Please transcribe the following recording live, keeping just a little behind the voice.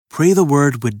Pray the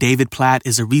Word with David Platt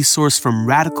is a resource from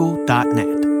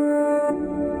radical.net.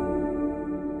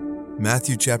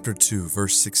 Matthew chapter 2,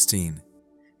 verse 16.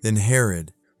 Then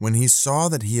Herod, when he saw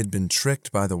that he had been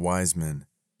tricked by the wise men,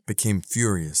 became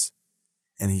furious,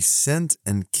 and he sent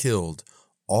and killed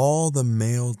all the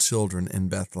male children in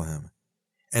Bethlehem,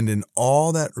 and in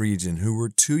all that region who were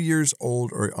 2 years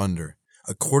old or under,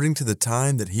 according to the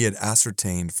time that he had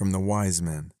ascertained from the wise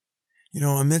men.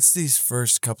 Amidst these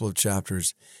first couple of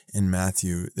chapters in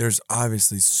Matthew, there's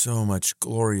obviously so much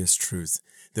glorious truth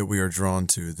that we are drawn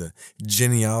to. The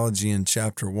genealogy in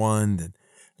chapter 1 that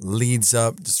leads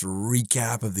up, just a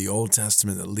recap of the Old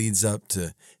Testament that leads up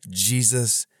to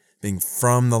Jesus being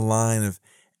from the line of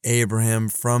Abraham,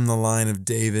 from the line of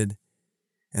David.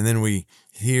 And then we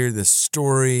hear the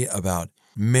story about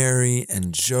Mary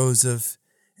and Joseph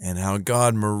and how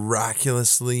God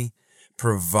miraculously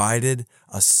provided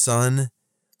a son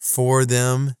for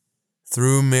them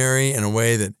through Mary in a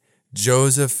way that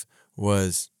Joseph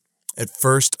was at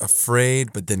first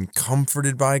afraid, but then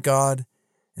comforted by God.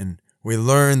 And we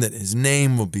learn that his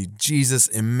name will be Jesus,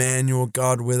 Emmanuel,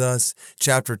 God with us.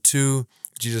 Chapter 2,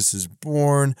 Jesus is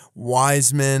born.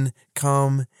 Wise men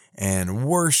come and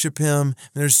worship him.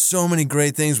 There's so many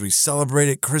great things we celebrate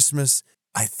at Christmas.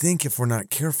 I think if we're not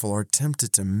careful, are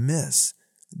tempted to miss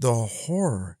the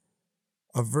horror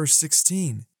of verse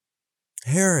 16.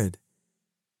 Herod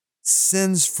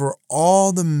sends for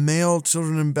all the male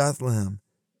children in Bethlehem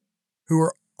who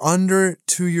are under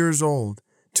 2 years old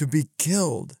to be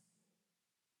killed.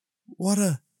 What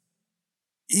a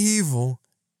evil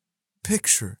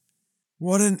picture.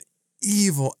 What an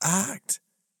evil act.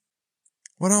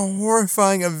 What a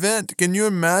horrifying event. Can you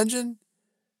imagine?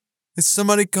 Is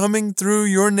somebody coming through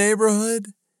your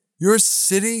neighborhood, your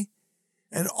city,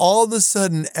 and all of a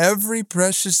sudden every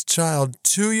precious child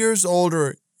 2 years old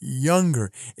or younger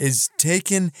is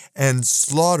taken and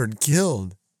slaughtered,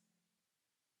 killed?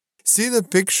 See the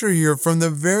picture here. From the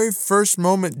very first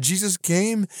moment Jesus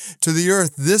came to the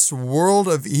earth, this world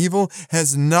of evil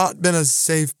has not been a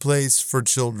safe place for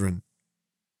children.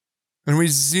 And we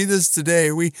see this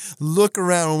today. We look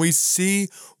around, when we see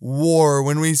war,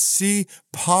 when we see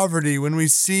poverty, when we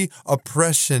see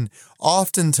oppression,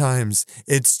 oftentimes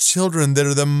it's children that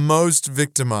are the most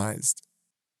victimized.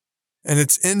 And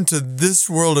it's into this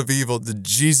world of evil that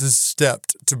Jesus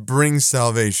stepped to bring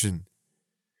salvation.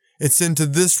 It's into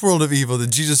this world of evil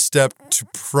that Jesus stepped to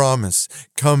promise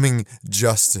coming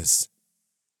justice,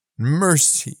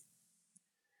 mercy.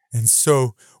 And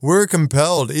so we're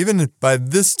compelled, even by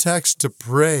this text, to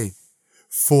pray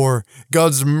for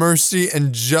God's mercy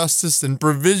and justice and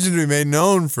provision to be made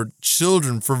known for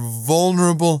children, for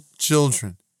vulnerable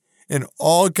children in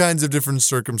all kinds of different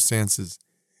circumstances.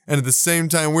 And at the same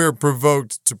time, we are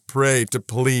provoked to pray, to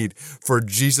plead for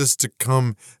Jesus to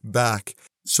come back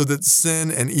so that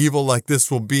sin and evil like this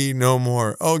will be no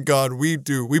more. Oh God, we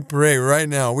pray right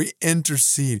now. We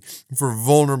intercede for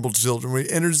vulnerable children. We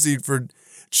intercede for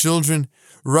children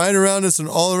right around us and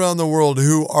all around the world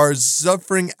who are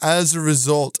suffering as a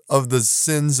result of the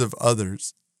sins of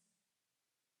others.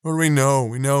 What do we know?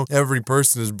 We know every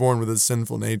person is born with a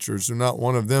sinful nature, so not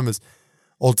one of them is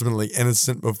ultimately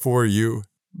innocent before you.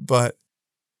 But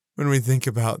when we think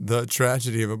about the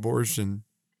tragedy of abortion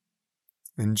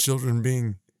and children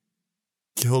being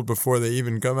killed before they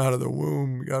even come out of the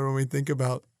womb, God, when we think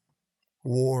about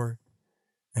war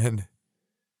and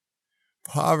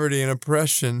poverty and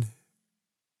oppression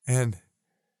and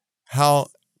how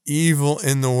evil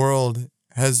in the world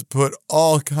has put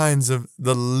all kinds of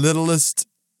the littlest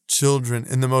children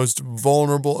in the most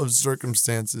vulnerable of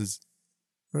circumstances.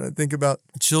 When I think about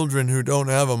children who don't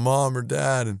have a mom or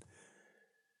dad and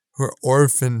who are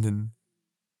orphaned and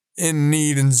in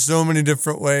need in so many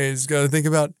different ways, got to think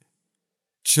about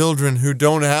children who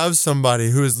don't have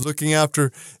somebody who is looking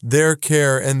after their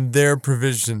care and their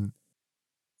provision.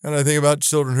 And I think about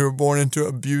children who are born into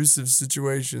abusive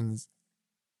situations.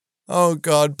 Oh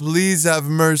God, please have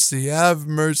mercy. Have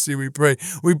mercy, we pray.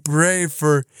 We pray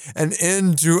for an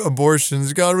end to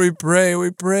abortions. God, we pray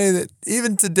that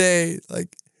even today,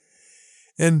 like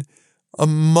in a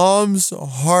mom's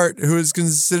heart who is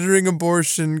considering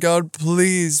abortion, God,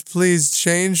 please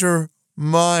change her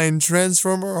mind,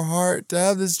 transform her heart to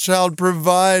have this child,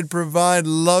 provide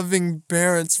loving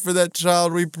parents for that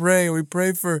child. We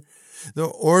pray for the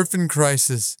orphan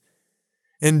crisis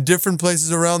in different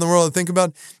places around the world. Think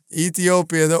about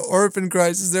Ethiopia, the orphan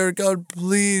crisis there. God,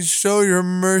 please show your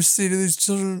mercy to these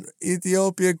children in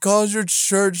Ethiopia. Cause your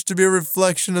church to be a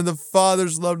reflection of the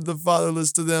Father's love to the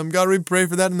fatherless to them. God, we pray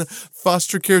for that in the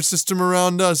foster care system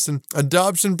around us and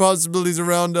adoption possibilities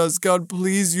around us. God,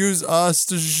 please use us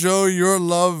to show your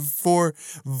love for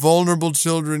vulnerable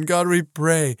children. God, we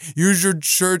pray. Use your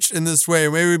church in this way.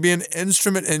 May we be an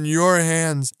instrument in your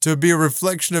hands to be a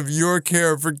reflection of your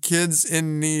care for kids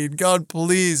in need. God,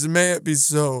 please, may it be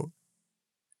so.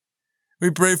 We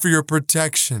pray for your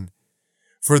protection,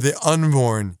 for the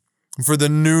unborn, for the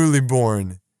newly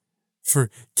born, for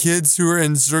kids who are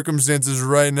in circumstances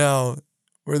right now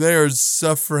where they are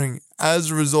suffering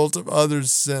as a result of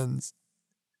others' sins,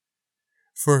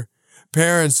 for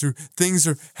parents who things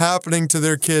are happening to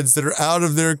their kids that are out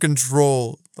of their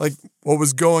control, like what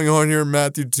was going on here in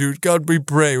Matthew 2. God, we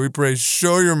pray,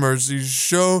 show your mercy,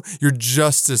 show your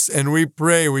justice, and we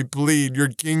pray, we plead, your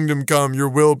kingdom come, your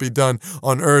will be done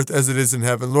on earth as it is in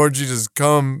heaven. Lord Jesus,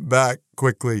 come back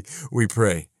quickly, we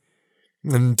pray.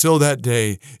 Until that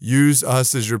day, use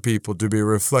us as your people to be a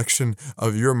reflection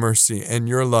of your mercy and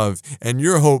your love and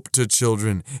your hope to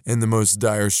children in the most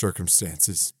dire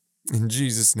circumstances. In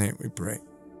Jesus' name we pray.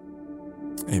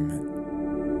 Amen.